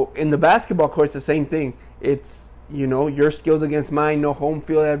 So in the basketball court, it's the same thing. It's your skills against mine. No home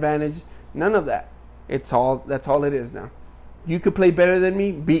field advantage. None of that. That's all it is now. You could play better than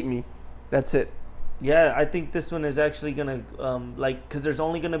me, beat me. That's it. Yeah, I think this one is actually gonna because there's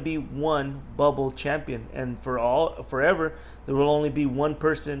only gonna be one bubble champion, and forever there will only be one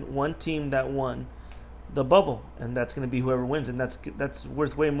person, one team that won the bubble, and that's gonna be whoever wins, and that's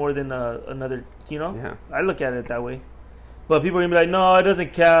worth way more than another. Yeah. I look at it that way, but people are gonna be like, no, it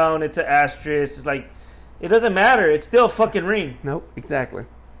doesn't count. It's an asterisk. It's like it doesn't matter. It's still a fucking ring. Nope. Exactly.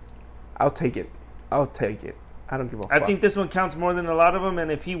 I'll take it. I don't give a fuck. I think this one counts more than a lot of them, and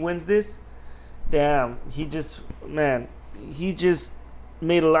if he wins this. Damn, he just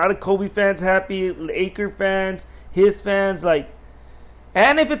made a lot of Kobe fans happy, Laker fans, his fans,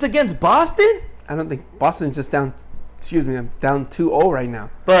 and if it's against Boston? I don't think Boston's just down. Excuse me, I'm down 2-0 right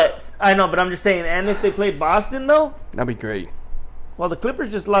now. But I know, but I'm just saying, and if they play Boston though? That'd be great. Well, the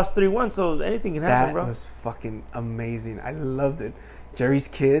Clippers just lost 3-1, so anything can happen, That bro. was fucking amazing. I loved it. Jerry's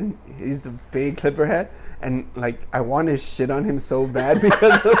kid, he's the big Clipper head. And I wanted to shit on him so bad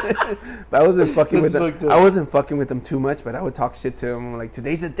because of it. But I wasn't fucking with him. I wasn't fucking with him too much, but I would talk shit to him. I'm like,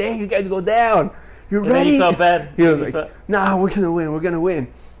 today's the day you guys go down. You're And ready. then he felt bad. He was like, nah, we're gonna win. We're gonna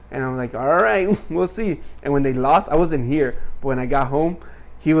win. And I'm like, all right, we'll see. And when they lost, I wasn't here. But when I got home,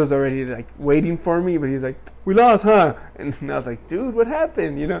 he was already waiting for me. But he's like, we lost, huh? And I was like, dude, what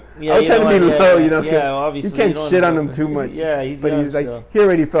happened? Yeah, I was trying to be low, Yeah, obviously. you can't don't shit on know. him too much. Yeah, he's But young he's like, still. he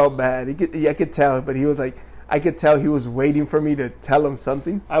already felt bad. I could tell. But he was like, I could tell he was waiting for me to tell him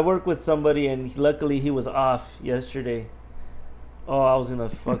something. I work with somebody, and luckily he was off yesterday. Oh, I was gonna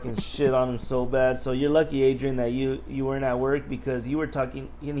fucking shit on him so bad. So you're lucky, Adrian, that you weren't at work because you were talking.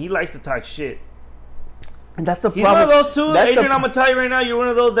 And he likes to talk shit. And that's the He's problem. one of those too, That's Adrian. I'm gonna tell you right now, you're one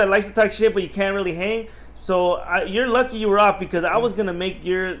of those that likes to talk shit, but you can't really hang. So you're lucky you were off because I was gonna make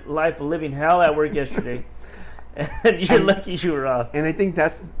your life a living hell at work yesterday. And you're lucky you were off. And I think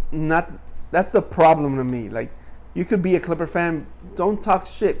that's the problem to me. You could be a Clipper fan, don't talk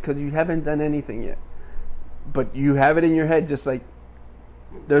shit because you haven't done anything yet. But you have it in your head, just like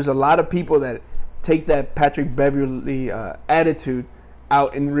there's a lot of people that take that Patrick Beverly attitude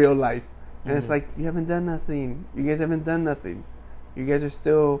out in real life. And it's like, you haven't done nothing. You guys haven't done nothing. You guys are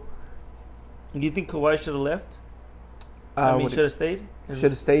still... Do you think Kawhi should have left? Should have stayed? Should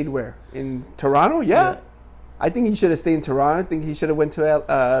have stayed where? In Toronto? Yeah. I think he should have stayed in Toronto. I think he should have went to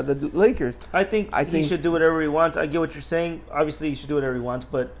the Lakers. I think he should do whatever he wants. I get what you're saying. Obviously, he should do whatever he wants.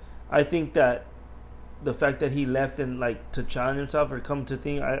 But I think that the fact that he left and to challenge himself or come to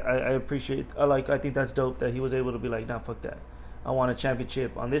thing, I appreciate. I think that's dope that he was able to be like, nah, fuck that. I want a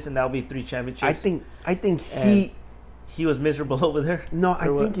championship on this, and that'll be 3 championships. I think he was miserable over there. No, I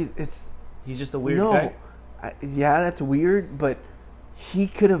think he's just a weird guy. Yeah, that's weird, but he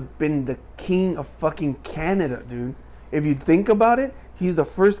could have been the king of fucking Canada, dude. If you think about it, he's the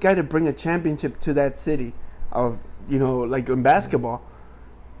first guy to bring a championship to that city in basketball.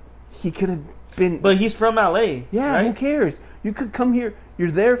 He could have been... But he's from LA. Yeah, right? Who cares? You could come here.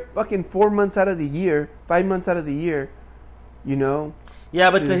 You're there fucking 4 months out of the year, 5 months out of the year,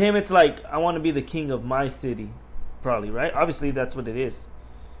 Yeah, but to him, it's like, I want to be the king of my city, probably, right? Obviously, that's what it is.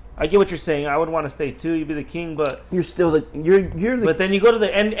 I get what you're saying. I would want to stay too. You'd be the king, but You're still you're the. but then you go to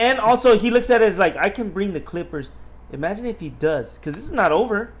the and also he looks at it as like I can bring the Clippers. Imagine if he does, because this is not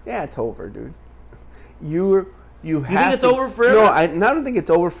over. Yeah, it's over, dude. You You have think it's over forever? No, I don't think it's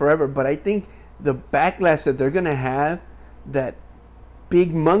over forever, but I think the backlash that they're gonna have, that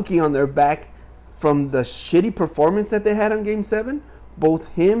big monkey on their back from the shitty performance that they had on Game 7,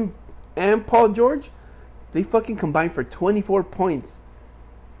 both him and Paul George, they fucking combined for 24 points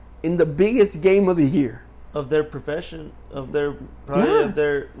in the biggest game of the year. Of their profession, of their probably of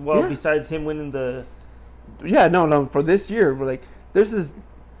their Yeah. besides him winning the. Yeah, no, for this year, we're like,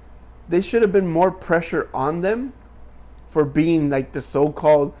 they should have been more pressure on them for being like the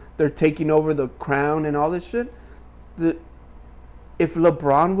so-called, they're taking over the crown and all this shit. If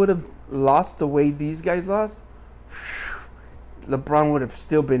LeBron would have lost the way these guys lost, LeBron would have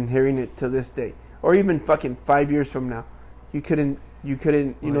still been hearing it to this day, or even fucking 5 years from now. You couldn't, you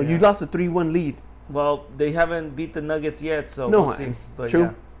lost a 3-1 lead. Well, they haven't beat the Nuggets yet, so No, we'll see. But true,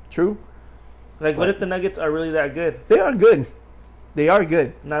 yeah. true. Like, what if the Nuggets are really that good? They are good. They are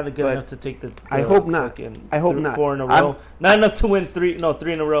good. Not good But enough to take the I hope not. fucking I hope not. 4 in a row. Not enough to win 3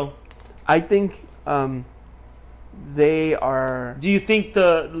 in a row. I think they are. Do you think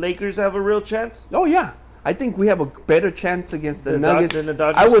the Lakers have a real chance? Oh yeah, I think we have a better chance against the Nuggets. Than the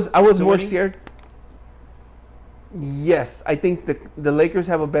Dodgers I was to more winning? scared. Yes, I think the Lakers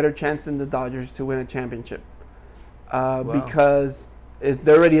have a better chance than the Dodgers to win a championship because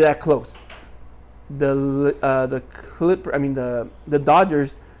they're already that close. The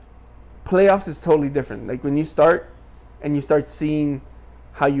Dodgers playoffs is totally different. Like when you start and you start seeing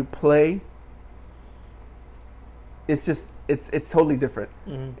how you play, it's just it's totally different.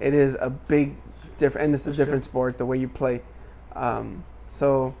 Mhm. It is a big different, and it's a different sport the way you play.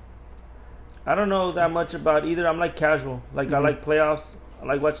 So I don't know that much about either. I'm like casual. Like I like playoffs. I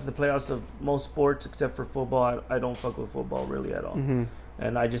like watching the playoffs of most sports except for football. I don't fuck with football really at all.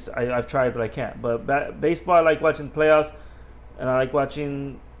 And I've tried, but I can't. But baseball, I like watching the playoffs, and I like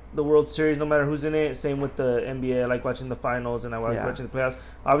watching the World Series, no matter who's in it. Same with the NBA. I like watching the finals, and I like watching the playoffs.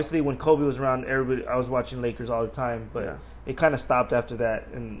 Obviously, when Kobe was around, I was watching Lakers all the time, but it kind of stopped after that.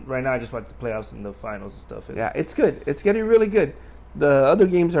 And right now, I just watch the playoffs and the finals and stuff. yeah, it's good. It's getting really good. The other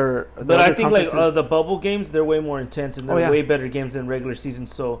games are. But I think like the bubble games, they're way more intense, and they're way better games than regular season.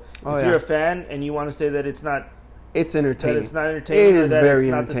 So if you're a fan and you want to say that it's not. It's entertaining. That it's not entertaining. It is that very it's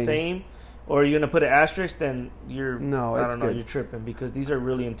not entertaining. the same, or you're gonna put an asterisk, then you're I don't know. You're tripping because these are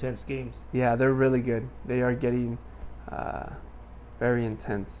really intense games. Yeah, they're really good. They are getting very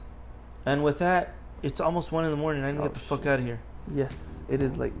intense. And with that, it's almost 1 a.m. I need to get the fuck out of here. Yes, it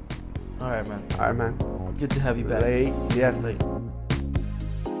is late. All right, man. All right, man. Good to have you back. Late. Yes. Late.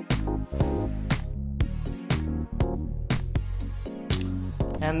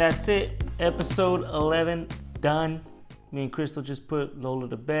 And that's it. Episode 11 done. Me and Crystal just put Lola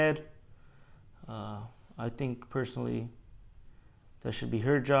to bed. I think personally that should be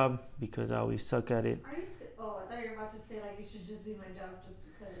her job because I always suck at it. I thought you were about to say like it should just be my job just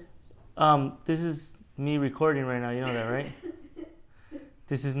because. This is me recording right now. You know that, right?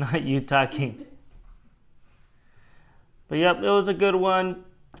 This is not you talking. But yep, it was a good one.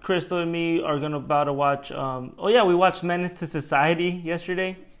 Crystal and me are about to watch. We watched Menace to Society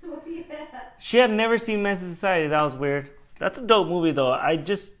yesterday. Oh yeah. She had never seen Menace to Society. That was weird. That's a dope movie, though. I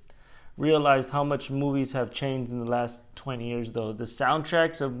just realized how much movies have changed in the last 20 years, though. The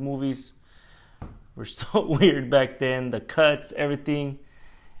soundtracks of movies were so weird back then. The cuts, everything.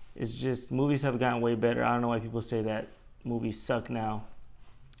 It's just, movies have gotten way better. I don't know why people say that movies suck now.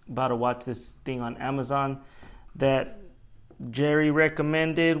 About to watch this thing on Amazon that Jerry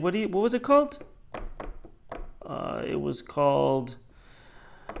recommended. What was it called? It was called...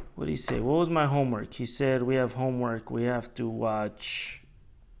 What did he say? What was my homework? He said, we have homework. We have to watch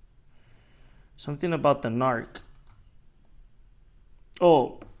something about the Narc.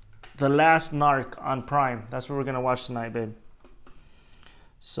 Oh, The Last Narc on Prime. That's what we're going to watch tonight, babe.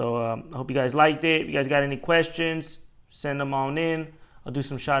 So I hope you guys liked it. If you guys got any questions, send them on in. I'll do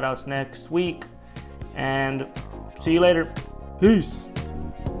some shout outs next week. And see you later. Peace.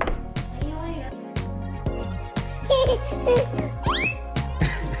 See you later.